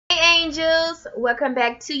Hey angels, welcome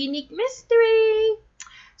back to Unique Mystery.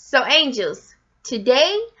 So angels,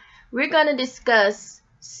 today we're going to discuss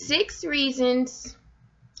 6 reasons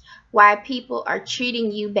why people are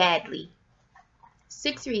treating you badly.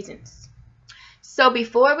 6 reasons. So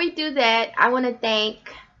before we do that, I want to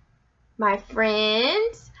thank my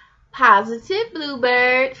friend Positive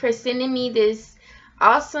Bluebird for sending me this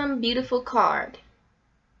awesome, beautiful card.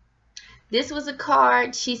 This was a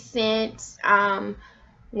card she sent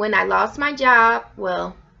when I lost my job.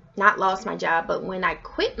 Well, not lost my job, but when I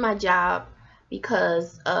quit my job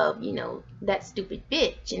because of, that stupid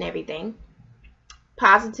bitch and everything.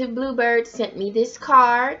 Positive Bluebird sent me this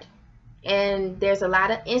card, and there's a lot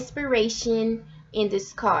of inspiration in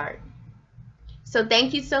this card. So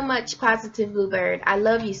thank you so much, Positive Bluebird. I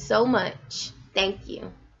love you so much. Thank you.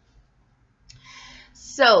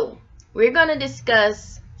 So we're going to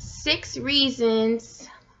discuss 6 reasons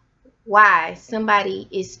why somebody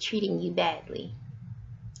is treating you badly.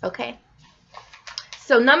 Okay?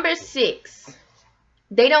 So number 6,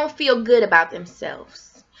 they don't feel good about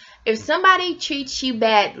themselves. If somebody treats you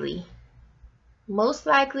badly, most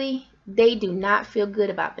likely they do not feel good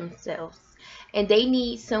about themselves. And they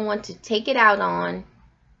need someone to take it out on,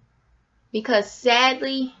 because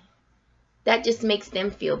sadly, that just makes them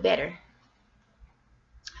feel better.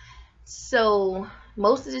 So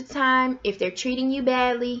most of the time, if they're treating you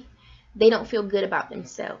badly, they don't feel good about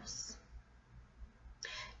themselves.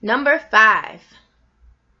 Number 5,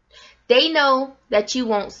 they know that you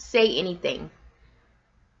won't say anything.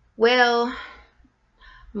 Well,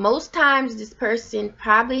 most times this person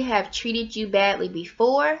probably have treated you badly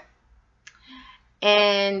before,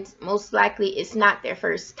 and most likely it's not their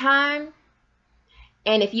first time.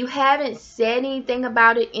 And if you haven't said anything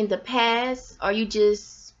about it in the past, or you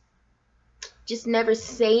just never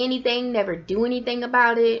say anything, never do anything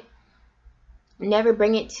about it, never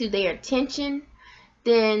bring it to their attention,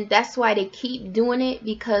 then that's why they keep doing it,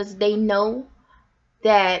 because they know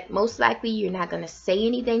that most likely you're not going to say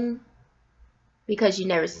anything because you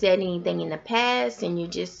never said anything in the past, and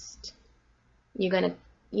you're going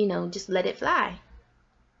to, just let it fly.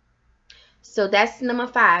 So that's number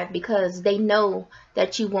 5, because they know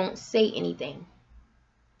that you won't say anything.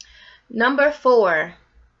 Number 4,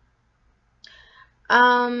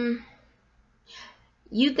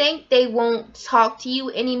 you think they won't talk to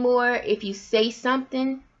you anymore if you say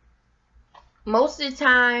something. Most of the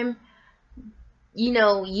time, you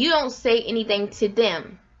don't say anything to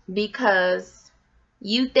them because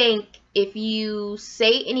you think if you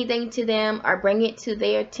say anything to them or bring it to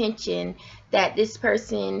their attention, that this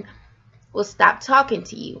person will stop talking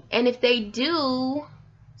to you. And if they do,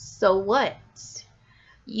 so what?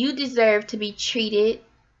 You deserve to be treated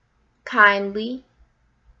kindly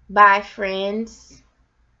by friends,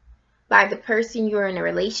 by the person you're in a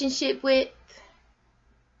relationship with,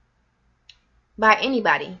 by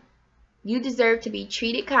anybody. You deserve to be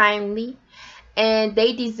treated kindly, and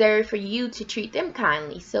they deserve for you to treat them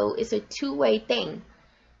kindly. So it's a two-way thing.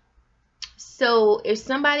 So if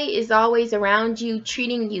somebody is always around you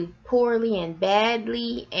treating you poorly and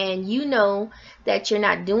badly, and you know that you're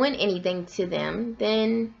not doing anything to them,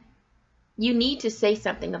 then you need to say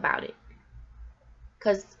something about it,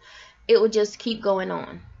 because it will just keep going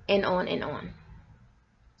on and on and on.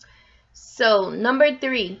 So number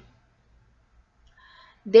 3,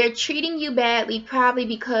 they're treating you badly probably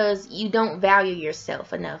because you don't value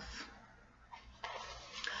yourself enough.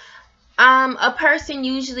 A person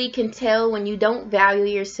usually can tell when you don't value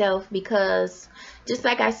yourself, because just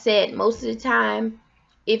like I said, most of the time,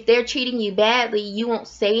 if they're treating you badly, you won't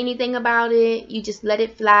say anything about it. You just let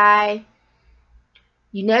it fly.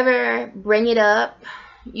 You never bring it up.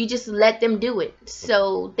 You just let them do it.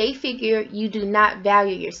 So they figure you do not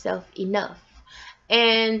value yourself enough.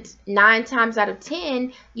 And 9 times out of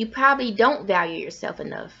 10, you probably don't value yourself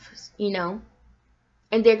enough,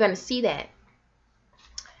 and they're going to see that.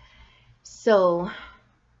 So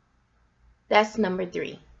that's number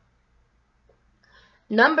 3.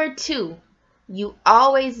 Number 2, you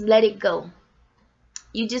always let it go.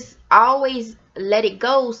 You just always let it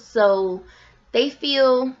go, so they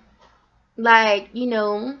feel like,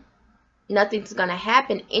 nothing's going to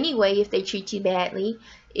happen anyway if they treat you badly.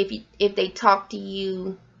 If they talk to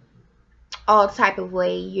you all type of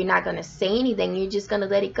way, you're not going to say anything. You're just going to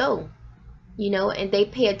let it go, and they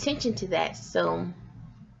pay attention to that. So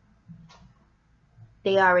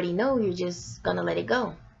they already know you're just going to let it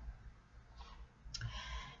go.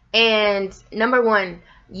 And number 1,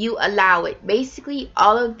 you allow it. Basically,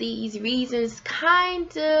 all of these reasons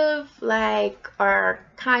kind of are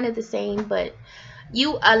kind of the same, but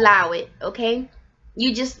you allow it, okay?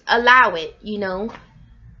 You just allow it,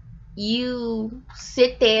 you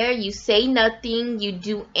sit there, you say nothing, you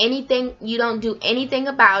don't do anything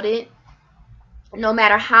about it. No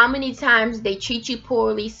matter how many times they treat you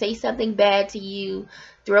poorly, say something bad to you,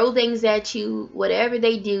 throw things at you, whatever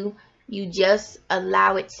they do, you just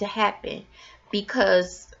allow it to happen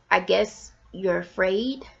because I guess you're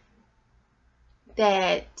afraid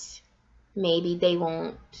that maybe they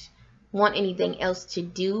won't want anything else to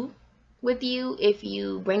do with you if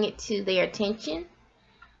you bring it to their attention.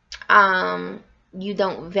 You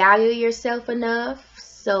don't value yourself enough,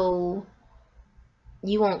 so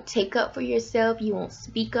you won't take up for yourself, you won't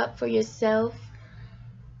speak up for yourself,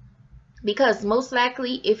 because most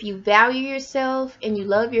likely if you value yourself and you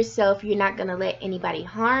love yourself, you're not going to let anybody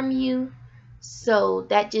harm you. So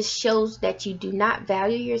that just shows that you do not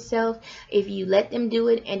value yourself if you let them do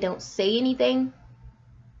it and don't say anything.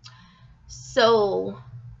 So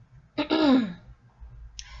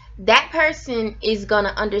that person is going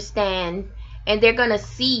to understand, and they're going to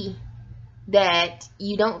see that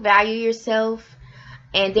you don't value yourself,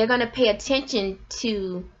 and they're going to pay attention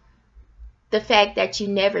to the fact that you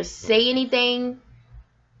never say anything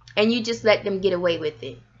and you just let them get away with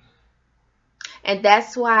it. And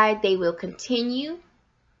that's why they will continue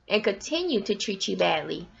to treat you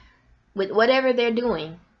badly with whatever they're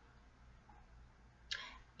doing.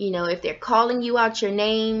 You know, if they're calling you out your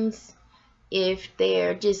names, if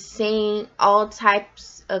they're just saying all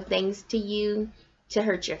types of things to you to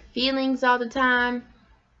hurt your feelings all the time,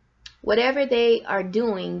 whatever they are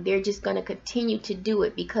doing, they're just going to continue to do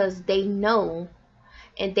it because they know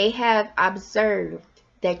and they have observed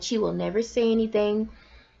that you will never say anything,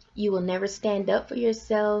 you will never stand up for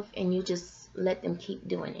yourself, and you just let them keep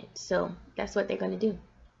doing it. So that's what they're going to do.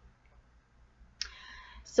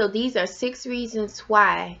 So these are 6 reasons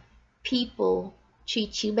why people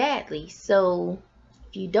treat you badly. So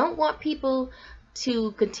if you don't want people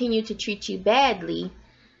to continue to treat you badly,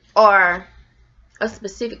 or a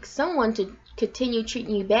specific someone to continue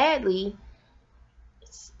treating you badly,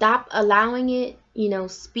 stop allowing it. You know,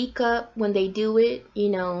 speak up when they do it. You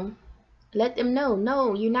know, let them know,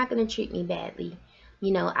 no, you're not going to treat me badly.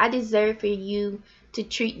 You know, I deserve for you to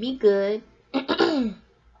treat me good.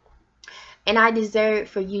 And I deserve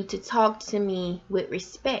for you to talk to me with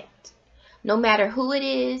respect. No matter who it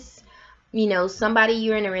is, you know, somebody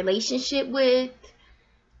you're in a relationship with,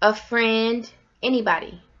 a friend,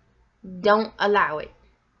 anybody. Don't allow it.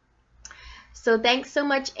 So thanks so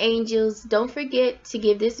much, angels. Don't forget to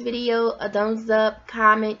give this video a thumbs up,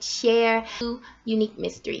 comment, share. Unique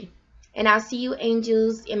Mystery. And I'll see you,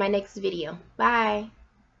 angels, in my next video. Bye.